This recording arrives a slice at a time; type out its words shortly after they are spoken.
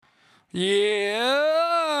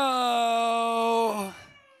Yeah.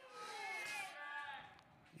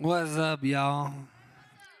 What's up, y'all?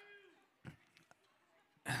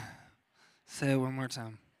 Say it one more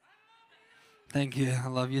time. Thank you. I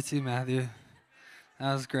love you too, Matthew.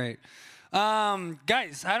 That was great.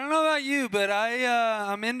 Guys, I don't know about you, but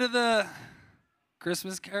I'm into the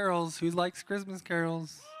Christmas carols. Who likes Christmas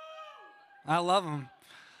carols? I love them.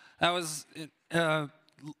 That was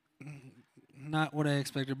not what I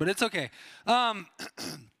expected, but it's okay. How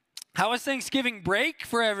was Thanksgiving break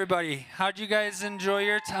for everybody? How'd you guys enjoy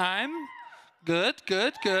your time? Good,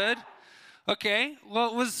 good, good. Okay,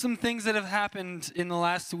 what was some things that have happened in the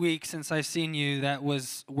last week since I've seen you that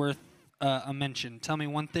was worth a mention? Tell me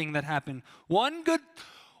one thing that happened.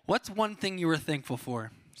 What's one thing you were thankful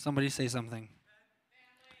for? Somebody say something.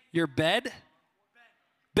 Your bed?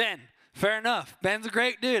 Ben. Fair enough. Ben's a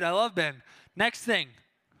great dude. I love Ben. Next thing.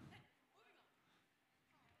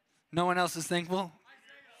 No one else is thankful?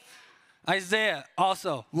 Isaiah,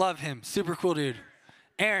 also, love him. Super cool dude.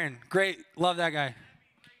 Aaron, great. Love that guy.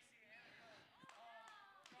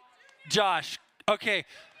 Josh, okay.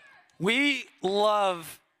 We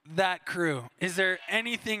love that crew. Is there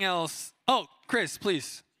anything else? Oh, Chris,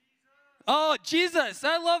 please. Oh, Jesus.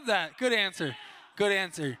 I love that. Good answer. Good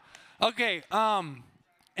answer. Okay,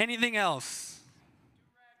 anything else?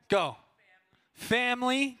 Go.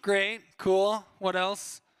 Family, great, cool. What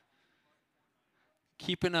else?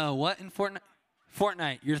 Keeping a what in Fortnite?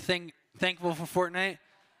 Fortnite. You're thankful for Fortnite?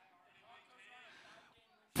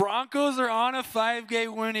 Broncos are on a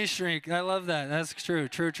 5-game winning streak. I love that. That's true.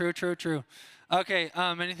 True, true, true, true. Okay,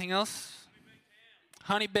 anything else?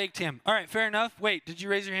 Honey baked ham. All right, fair enough. Wait, did you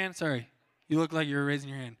raise your hand? Sorry. You look like you were raising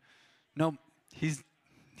your hand. Nope. He's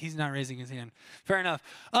not raising his hand. Fair enough.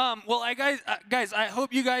 Well, guys, I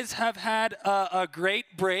hope you guys have had a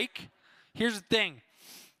great break. Here's the thing.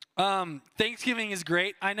 Thanksgiving is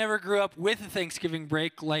great. I never grew up with a Thanksgiving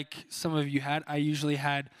break like some of you had. I usually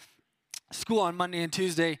had school on Monday and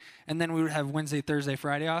Tuesday, and then we would have Wednesday, Thursday,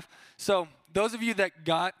 Friday off. So those of you that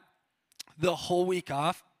got the whole week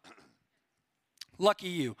off, lucky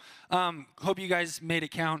you. Hope you guys made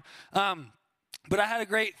it count. But I had a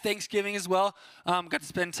great Thanksgiving as well. Got to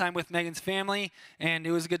spend time with Megan's family, and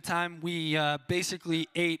it was a good time. We basically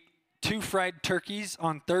ate 2 fried turkeys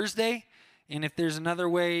on Thursday, and if there's another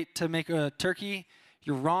way to make a turkey,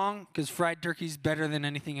 you're wrong, because fried turkey's better than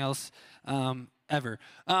anything else ever.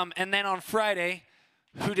 And then on Friday,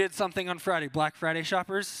 who did something on Friday? Black Friday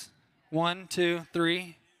shoppers? 1, 2,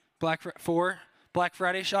 3, 4 Black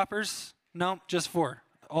Friday shoppers? No, just 4.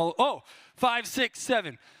 5, 6,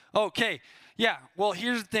 7. Okay. Yeah, well,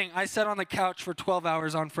 here's the thing. I sat on the couch for 12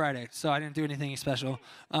 hours on Friday, so I didn't do anything special.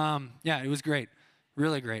 Yeah, it was great.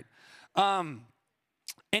 Really great. And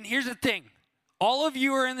here's the thing. All of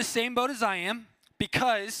you are in the same boat as I am,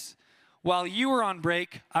 because while you were on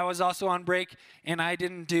break, I was also on break, and I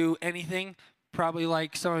didn't do anything, probably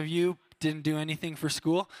like some of you didn't do anything for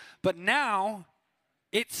school. But now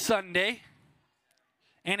it's Sunday,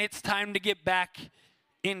 and it's time to get back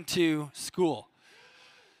into school.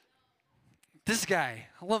 This guy,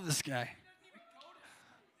 I love this guy.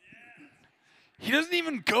 He doesn't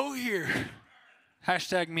even go here.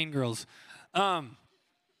 Hashtag Mean Girls.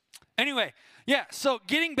 Anyway, yeah, so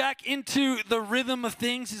getting back into the rhythm of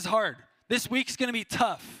things is hard. This week's going to be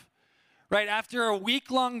tough, right? After a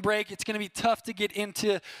week-long break, it's going to be tough to get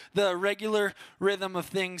into the regular rhythm of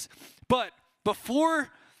things. But before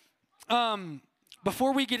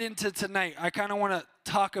we get into tonight, I kind of want to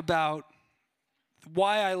talk about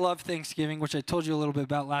why I love Thanksgiving, which I told you a little bit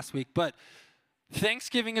about last week. But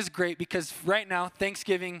Thanksgiving is great because right now,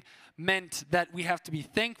 Thanksgiving meant that we have to be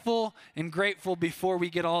thankful and grateful before we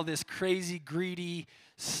get all this crazy, greedy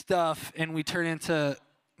stuff and we turn into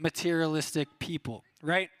materialistic people,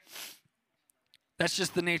 right? That's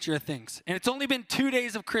just the nature of things. And it's only been 2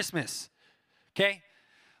 days of Christmas, okay?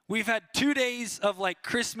 We've had 2 days of like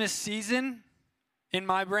Christmas season in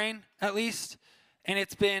my brain, at least, and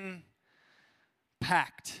it's been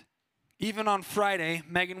packed. Even on Friday,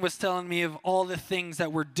 Megan was telling me of all the things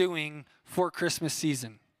that we're doing for Christmas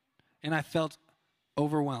season, and I felt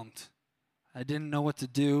overwhelmed. I didn't know what to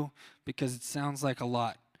do because it sounds like a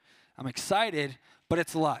lot. I'm excited, but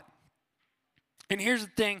it's a lot. And here's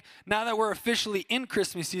the thing. Now that we're officially in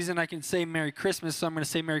Christmas season, I can say Merry Christmas, so I'm going to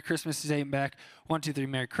say Merry Christmas to say it back. 1, 2, 3,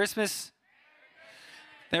 Merry Christmas.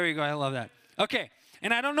 There you go. I love that. Okay.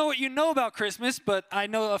 And I don't know what you know about Christmas, but I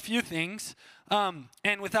know a few things.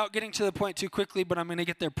 And without getting to the point too quickly, but I'm going to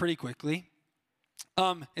get there pretty quickly.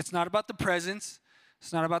 It's not about the presents.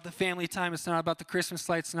 It's not about the family time. It's not about the Christmas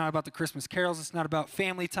lights. It's not about the Christmas carols. It's not about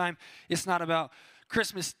family time. It's not about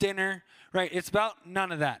Christmas dinner, right? It's about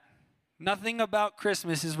none of that. Nothing about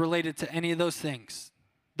Christmas is related to any of those things.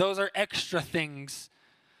 Those are extra things,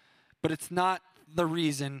 but it's not the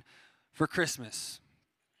reason for Christmas.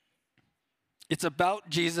 It's about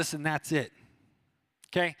Jesus, and that's it.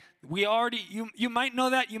 Okay? You might know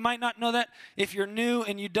that, you might not know that. If you're new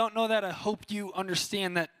and you don't know that, I hope you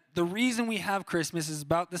understand that the reason we have Christmas is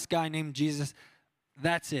about this guy named Jesus.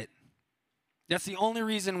 That's it. That's the only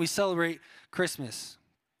reason we celebrate Christmas.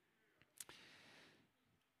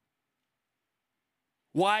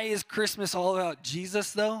 Why is Christmas all about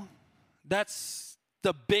Jesus, though? That's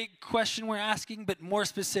the big question we're asking, but more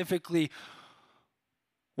specifically,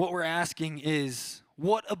 what we're asking is,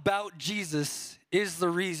 what about Jesus is the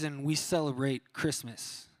reason we celebrate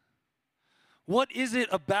Christmas? What is it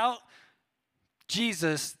about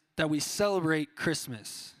Jesus that we celebrate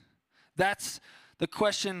Christmas? That's the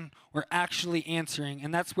question we're actually answering,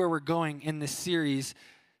 and that's where we're going in this series,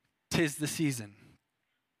 'Tis the Season.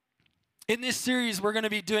 In this series, we're going to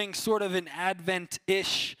be doing sort of an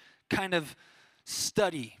Advent-ish kind of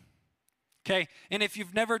study. Okay, and if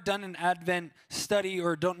you've never done an Advent study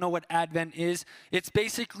or don't know what Advent is, it's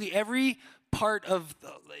basically every part of,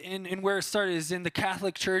 and where it started is in the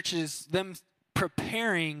Catholic Church, is them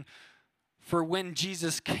preparing for when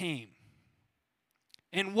Jesus came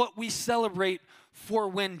and what we celebrate for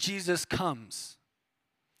when Jesus comes.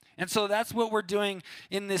 And so that's what we're doing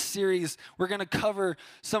in this series. We're going to cover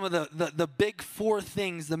some of the big four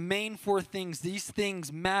things, the main four things. These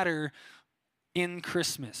things matter in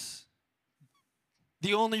Christmas.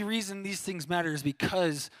 The only reason these things matter is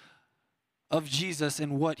because of Jesus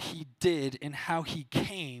and what he did and how he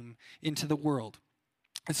came into the world.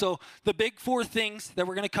 And so the big four things that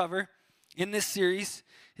we're going to cover in this series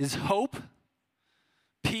is hope,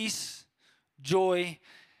 peace, joy,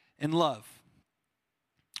 and love.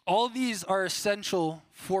 All of these are essential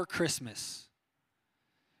for Christmas,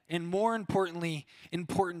 and more importantly,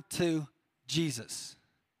 important to Jesus.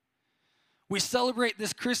 We celebrate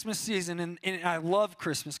this Christmas season, and I love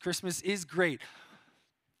Christmas. Christmas is great.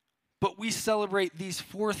 But we celebrate these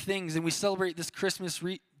four things, and we celebrate this Christmas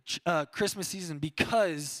season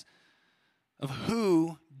because of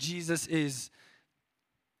who Jesus is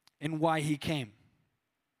and why he came.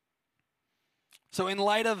 So in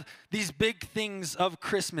light of these big things of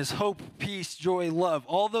Christmas, hope, peace, joy, love,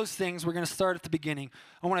 all those things, we're going to start at the beginning.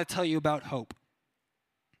 I want to tell you about hope.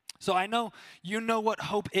 So I know you know what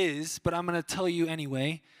hope is, but I'm going to tell you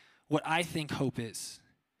anyway what I think hope is.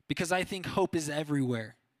 Because I think hope is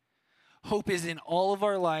everywhere. Hope is in all of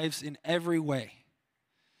our lives in every way.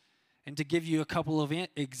 And to give you a couple of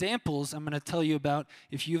examples, I'm going to tell you about,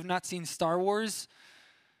 if you have not seen Star Wars,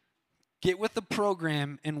 get with the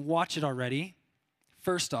program and watch it already.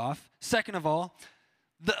 First off. Second of all,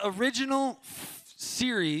 the original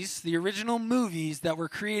series, the original movies that were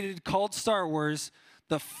created called Star Wars,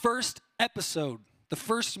 the first episode, the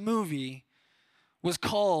first movie was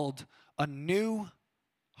called A New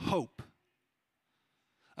Hope.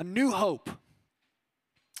 A New Hope.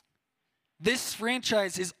 This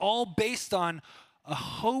franchise is all based on a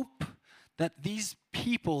hope that these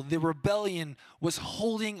people, the rebellion, was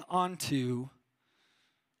holding on to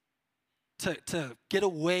get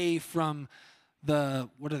away from the,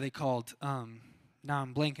 what are they called? Now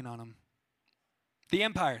I'm blanking on them. The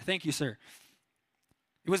Empire. Thank you, sir.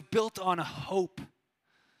 It was built on a hope.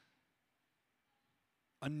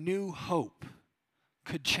 A new hope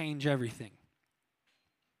could change everything.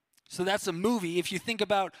 So that's a movie. If you think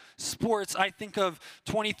about sports, I think of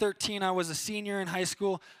 2013. I was a senior in high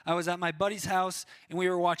school. I was at my buddy's house, and we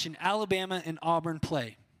were watching Alabama and Auburn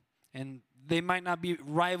play. And they might not be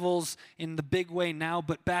rivals in the big way now,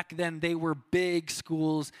 but back then they were big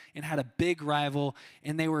schools and had a big rival,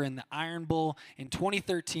 and they were in the Iron Bowl. In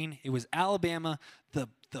 2013, it was Alabama, the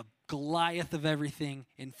Goliath of everything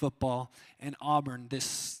in football, and Auburn,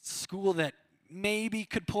 this school that maybe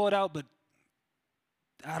could pull it out, but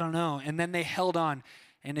I don't know. And then they held on.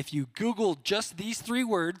 And if you Google just these three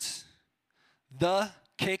words, the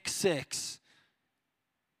kick six,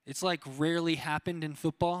 it's like rarely happened in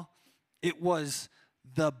football. It was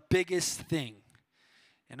the biggest thing.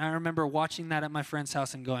 And I remember watching that at my friend's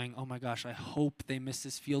house and going, oh my gosh, I hope they miss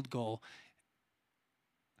this field goal.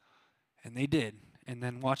 And they did. And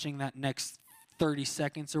then watching that next 30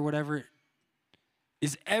 seconds or whatever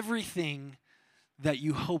is everything that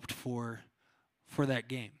you hoped for that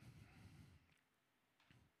game.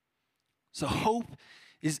 So hope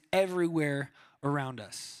is everywhere around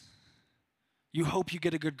us. You hope you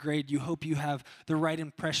get a good grade. You hope you have the right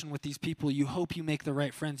impression with these people. You hope you make the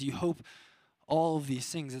right friends. You hope all of these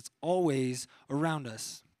things. It's always around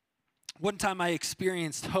us. One time I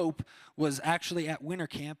experienced hope was actually at winter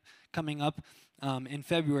camp coming up in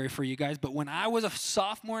February for you guys. But when I was a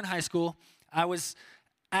sophomore in high school, I was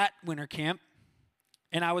at winter camp,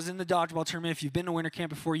 and I was in the dodgeball tournament. If you've been to winter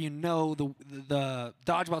camp before, you know the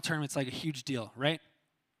dodgeball tournament's like a huge deal, right?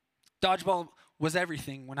 Dodgeball was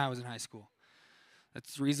everything when I was in high school.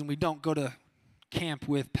 That's the reason we don't go to camp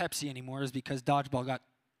with Pepsi anymore, is because dodgeball got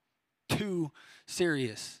too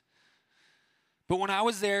serious. But when I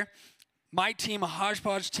was there, my team, a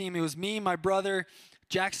hodgepodge team, it was me, my brother,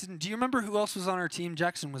 Jackson. Do you remember who else was on our team?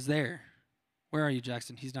 Jackson was there. Where are you,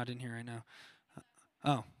 Jackson? He's not in here right now.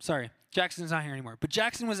 Oh, sorry. Jackson's not here anymore. But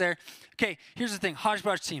Jackson was there. Okay, here's the thing.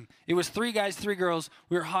 Hodgepodge team. It was 3 guys, 3 girls.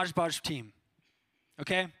 We were a hodgepodge team.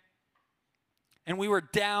 Okay? And we were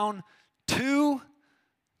down 2-4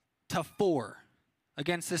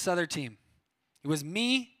 against this other team. It was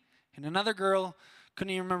me and another girl.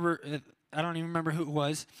 Couldn't even remember. I don't even remember who it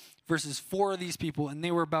was. Versus 4 of these people, and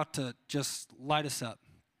they were about to just light us up.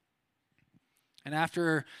 And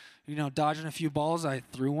after, dodging a few balls, I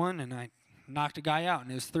threw one, and I knocked a guy out, and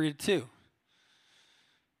it was 3-2.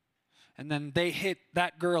 And then they hit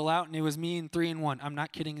that girl out, and it was me and 3-1. I'm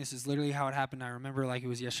not kidding. This is literally how it happened. I remember like it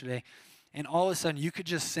was yesterday. And all of a sudden, you could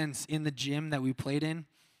just sense in the gym that we played in,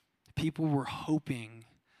 people were hoping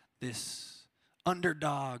this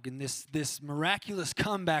underdog and this miraculous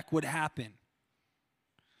comeback would happen.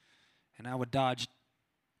 And I would dodge,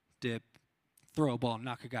 dip, throw a ball, and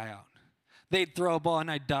knock a guy out. They'd throw a ball,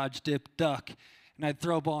 and I'd dodge, dip, duck, and I'd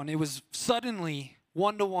throw a ball. And it was suddenly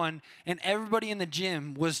 1-1, and everybody in the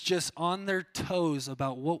gym was just on their toes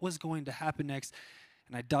about what was going to happen next.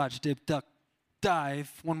 And I dodge, dip, duck,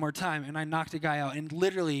 dive one more time, and I knocked a guy out. And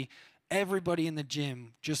literally everybody in the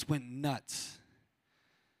gym just went nuts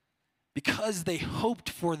because they hoped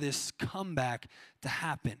for this comeback to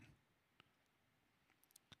happen.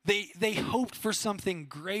 They hoped for something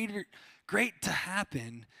great to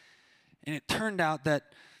happen, and it turned out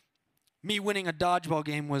that me winning a dodgeball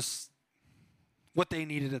game was what they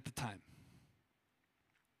needed at the time.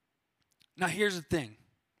 Now here's the thing.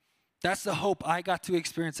 That's the hope I got to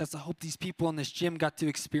experience. That's the hope these people in this gym got to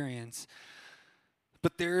experience.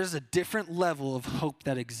 But there is a different level of hope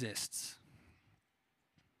that exists.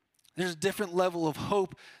 There's a different level of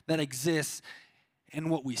hope that exists. And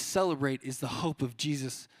what we celebrate is the hope of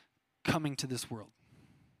Jesus coming to this world.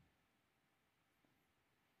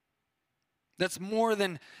 That's more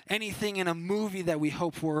than anything in a movie that we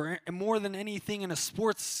hope for, or more than anything in a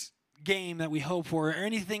sports game that we hope for, or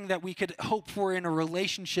anything that we could hope for in a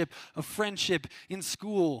relationship, a friendship, in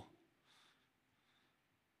school.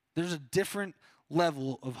 There's a different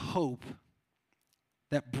level of hope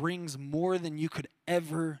that brings more than you could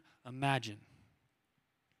ever imagine.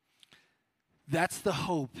 That's the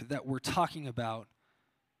hope that we're talking about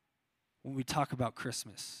when we talk about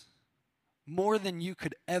Christmas. More than you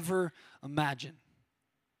could ever imagine.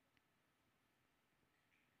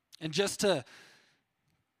 And just to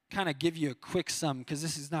kind of give you a quick sum, because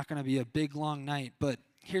this is not going to be a big, long night, but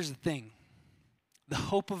here's the thing. The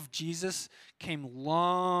hope of Jesus came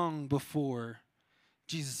long before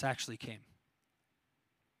Jesus actually came.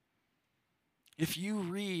 If you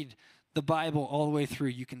read the Bible all the way through,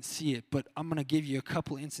 you can see it, but I'm going to give you a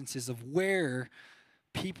couple instances of where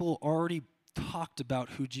people already talked about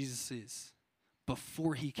who Jesus is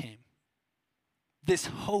before he came. This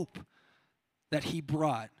hope that he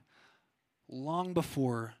brought long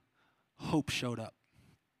before hope showed up.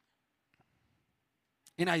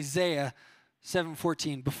 In Isaiah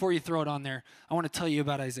 7:14, before you throw it on there, I want to tell you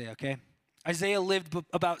about Isaiah, okay? Isaiah lived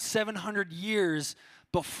about 700 years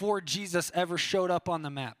before Jesus ever showed up on the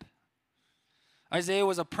map. Isaiah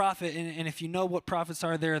was a prophet, and if you know what prophets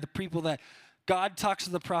are, they're the people that God talks to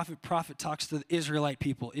the prophet, prophet talks to the Israelite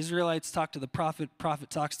people. Israelites talk to the prophet, prophet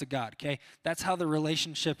talks to God, okay? That's how the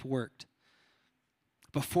relationship worked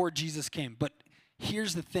before Jesus came. But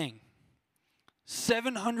here's the thing.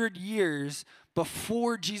 700 years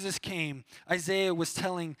before Jesus came, Isaiah was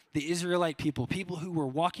telling the Israelite people, people who were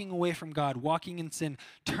walking away from God, walking in sin,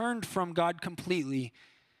 turned from God completely,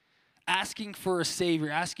 asking for a savior,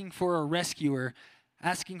 asking for a rescuer,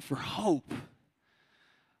 asking for hope.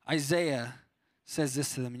 Isaiah says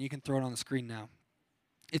this to them, and you can throw it on the screen now.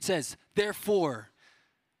 It says, "Therefore,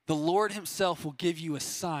 the Lord himself will give you a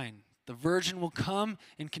sign. The virgin will come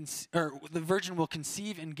and the virgin will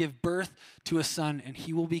conceive and give birth to a son, and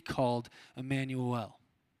he will be called Emmanuel."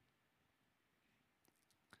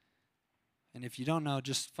 And if you don't know,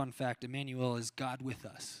 just fun fact, Emmanuel is God with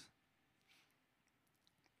us.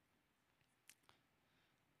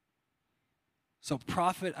 So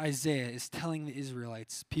prophet Isaiah is telling the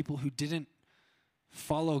Israelites, people who didn't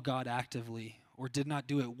follow God actively or did not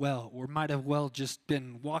do it well or might have well just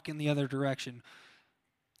been walking the other direction,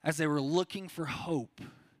 as they were looking for hope,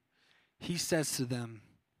 he says to them,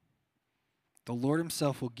 the Lord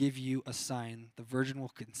himself will give you a sign. The virgin will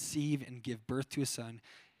conceive and give birth to a son,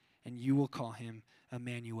 and you will call him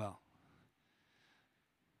Emmanuel,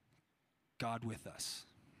 God with us.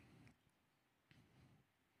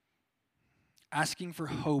 Asking for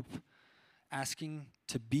hope, asking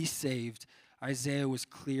to be saved, Isaiah was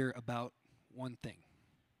clear about one thing.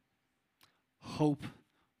 Hope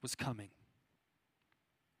was coming.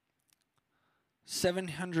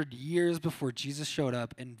 700 years before Jesus showed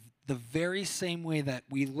up, and the very same way that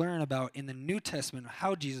we learn about in the New Testament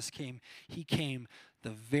how Jesus came, he came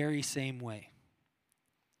the very same way.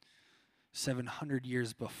 700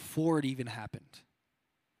 years before it even happened.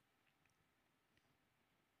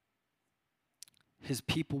 His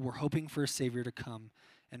people were hoping for a Savior to come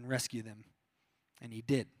and rescue them, and he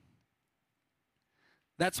did.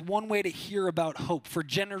 That's one way to hear about hope. For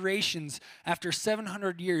generations, after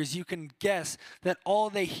 700 years, you can guess that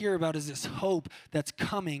all they hear about is this hope that's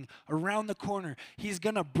coming around the corner. He's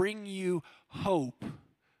going to bring you hope.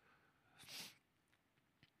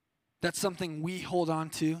 That's something we hold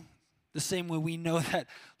on to, the same way we know that,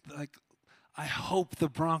 like, I hope the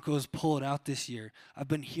Broncos pull it out this year. I've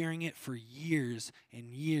been hearing it for years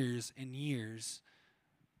and years and years,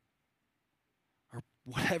 or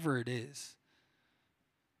whatever it is.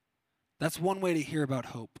 That's one way to hear about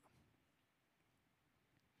hope.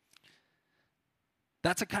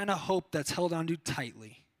 That's a kind of hope that's held onto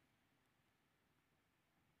tightly.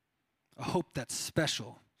 A hope that's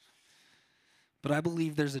special. But I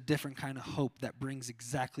believe there's a different kind of hope that brings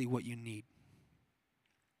exactly what you need.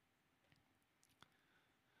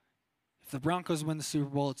 If the Broncos win the Super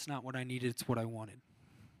Bowl, it's not what I needed, it's what I wanted.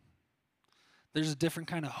 There's a different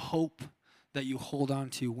kind of hope that you hold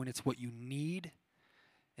on to when it's what you need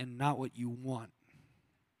and not what you want.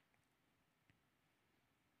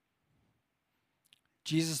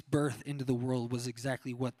 Jesus' birth into the world was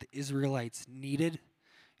exactly what the Israelites needed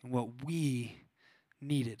and what we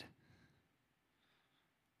needed.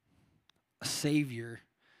 A Savior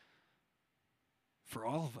for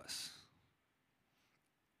all of us.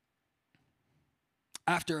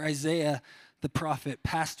 After Isaiah the prophet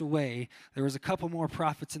passed away, there was a couple more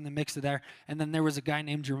prophets in the mix of there, and then there was a guy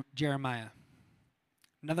named Jeremiah.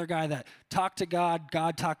 Another guy that talked to God,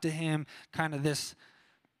 God talked to him, kind of this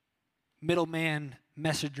middleman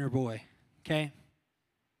messenger boy, okay?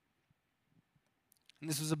 And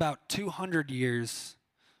this was about 200 years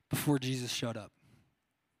before Jesus showed up.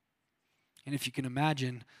 And if you can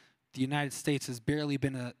imagine, the United States has barely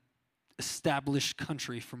been an established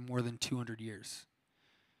country for more than 200 years.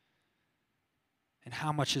 And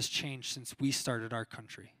how much has changed since we started our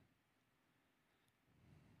country.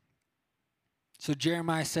 So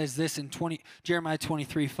Jeremiah says this in Jeremiah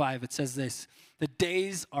 23:5. It says this, "The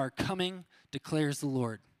days are coming, declares the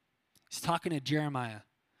Lord." He's talking to Jeremiah.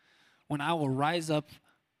 "When I will rise up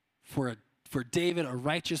for David a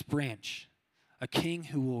righteous branch, a king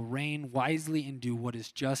who will reign wisely and do what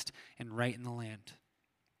is just and right in the land."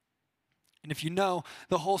 And if you know,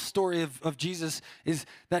 the whole story of Jesus is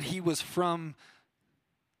that he was from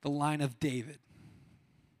the line of David.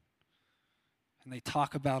 And they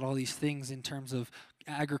talk about all these things in terms of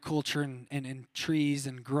agriculture and trees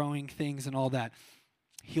and growing things and all that.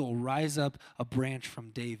 He'll rise up a branch from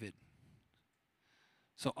David.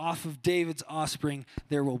 So off of David's offspring,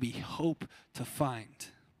 there will be hope to find.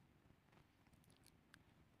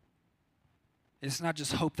 It's not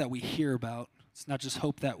just hope that we hear about. It's not just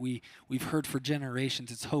hope that we've heard for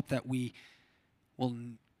generations. It's hope that we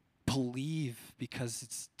will believe because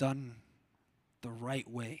it's done the right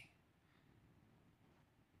way.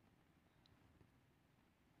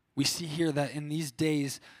 We see here that in these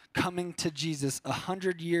days, coming to Jesus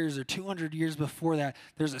 100 years or 200 years before that,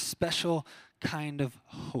 there's a special kind of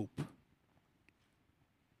hope.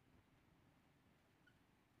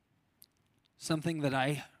 Something that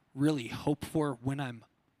I really hope for when I'm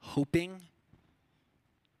hoping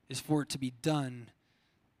is for it to be done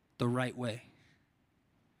the right way.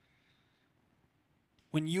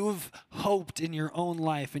 When you've hoped in your own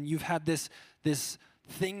life and you've had this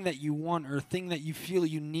thing that you want or thing that you feel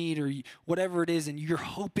you need or whatever it is, and you're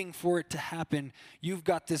hoping for it to happen, you've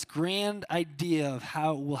got this grand idea of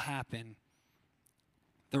how it will happen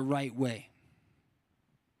the right way.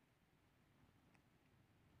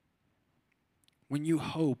 When you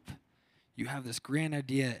hope, you have this grand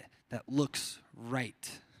idea that looks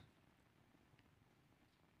right.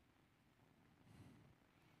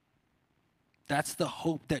 That's the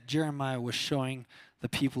hope that Jeremiah was showing the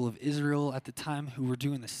people of Israel at the time who were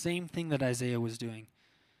doing the same thing that Isaiah was doing.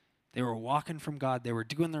 They were walking from God. They were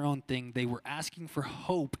doing their own thing. They were asking for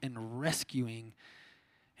hope and rescuing.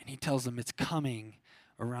 And he tells them it's coming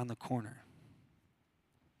around the corner.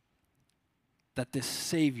 That this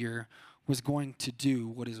Savior was going to do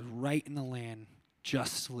what is right in the land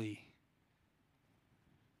justly.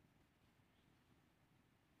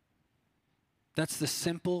 That's the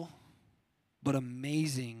simple but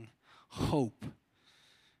amazing hope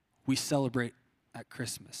we celebrate at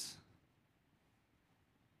Christmas.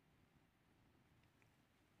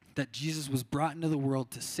 That Jesus was brought into the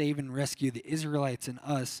world to save and rescue the Israelites and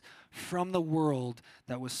us from the world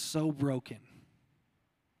that was so broken.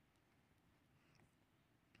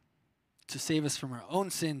 To save us from our own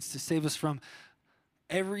sins, to save us from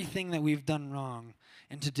everything that we've done wrong,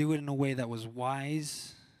 and to do it in a way that was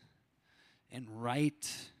wise and right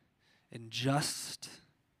and just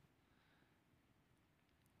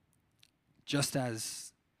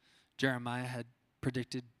as Jeremiah had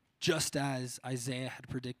predicted, just as Isaiah had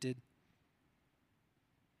predicted.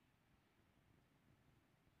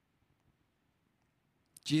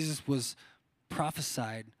 Jesus was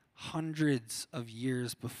prophesied hundreds of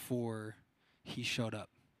years before he showed up,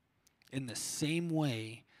 in the same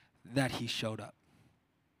way that he showed up.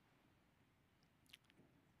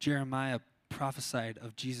 Jeremiah prophesied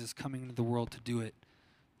of Jesus coming into the world to do it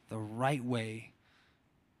the right way,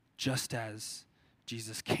 just as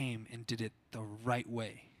Jesus came and did it the right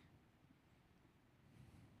way.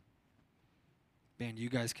 Band, you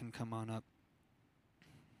guys can come on up.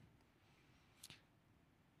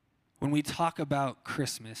 When we talk about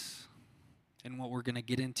Christmas, and what we're going to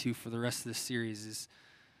get into for the rest of this series, is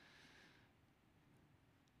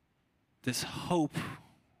this hope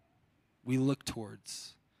we look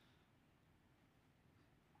towards,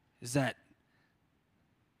 is that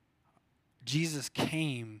Jesus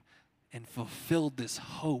came and fulfilled this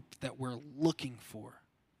hope that we're looking for.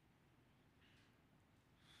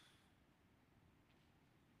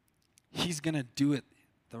 He's going to do it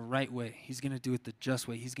the right way. He's going to do it the just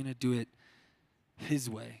way. He's going to do it his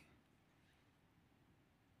way.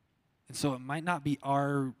 And so it might not be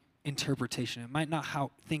our interpretation. It might not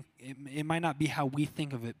it might not be how we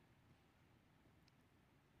think of it.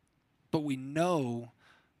 But we know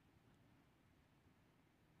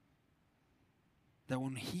that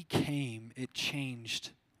when he came, it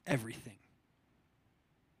changed everything.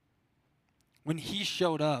 When he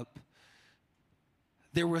showed up,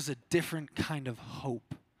 there was a different kind of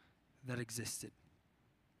hope that existed.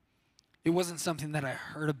 It wasn't something that I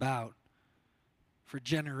heard about for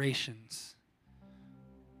generations.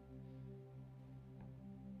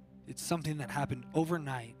 It's something that happened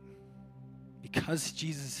overnight because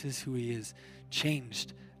Jesus is who he is,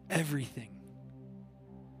 changed everything.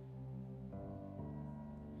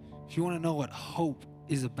 If you want to know what hope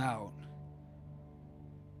is about,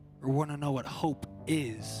 or want to know what hope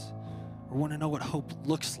is, or want to know what hope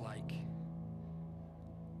looks like,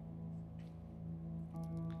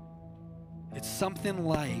 it's something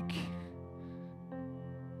like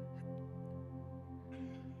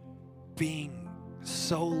being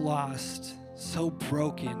so lost, so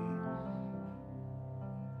broken,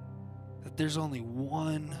 that there's only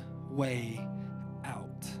one way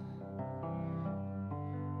out.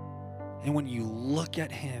 And when you look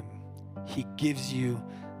at him, he gives you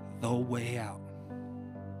the way out.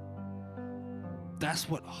 That's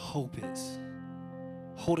what hope is.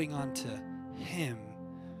 Holding on to him,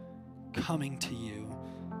 coming to you,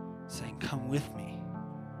 saying, come with me.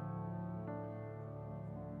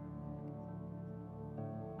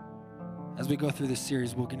 As we go through this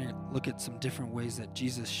series, we're going to look at some different ways that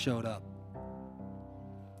Jesus showed up.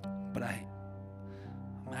 But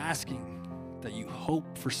I'm asking that you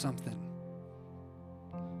hope for something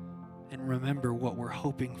and remember what we're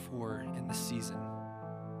hoping for in the season.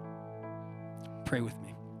 Pray with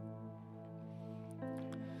me.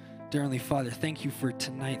 Dear Heavenly Father, thank you for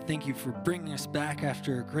tonight. Thank you for bringing us back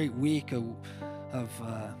after a great week of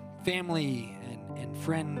family and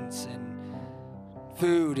friends and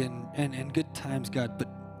food and good times, God. But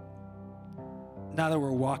now that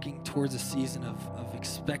we're walking towards a season of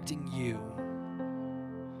expecting you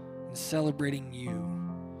and celebrating you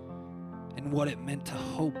and what it meant to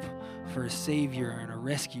hope for a Savior and a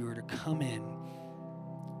rescuer to come in,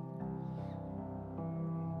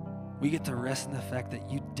 we get to rest in the fact that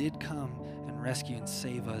you did come and rescue and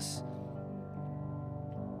save us.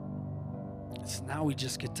 So now we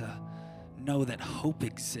just get to know that hope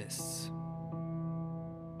exists.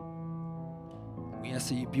 We ask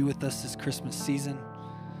that you be with us this Christmas season.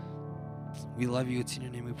 We love you. It's in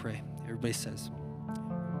your name we pray. Everybody says.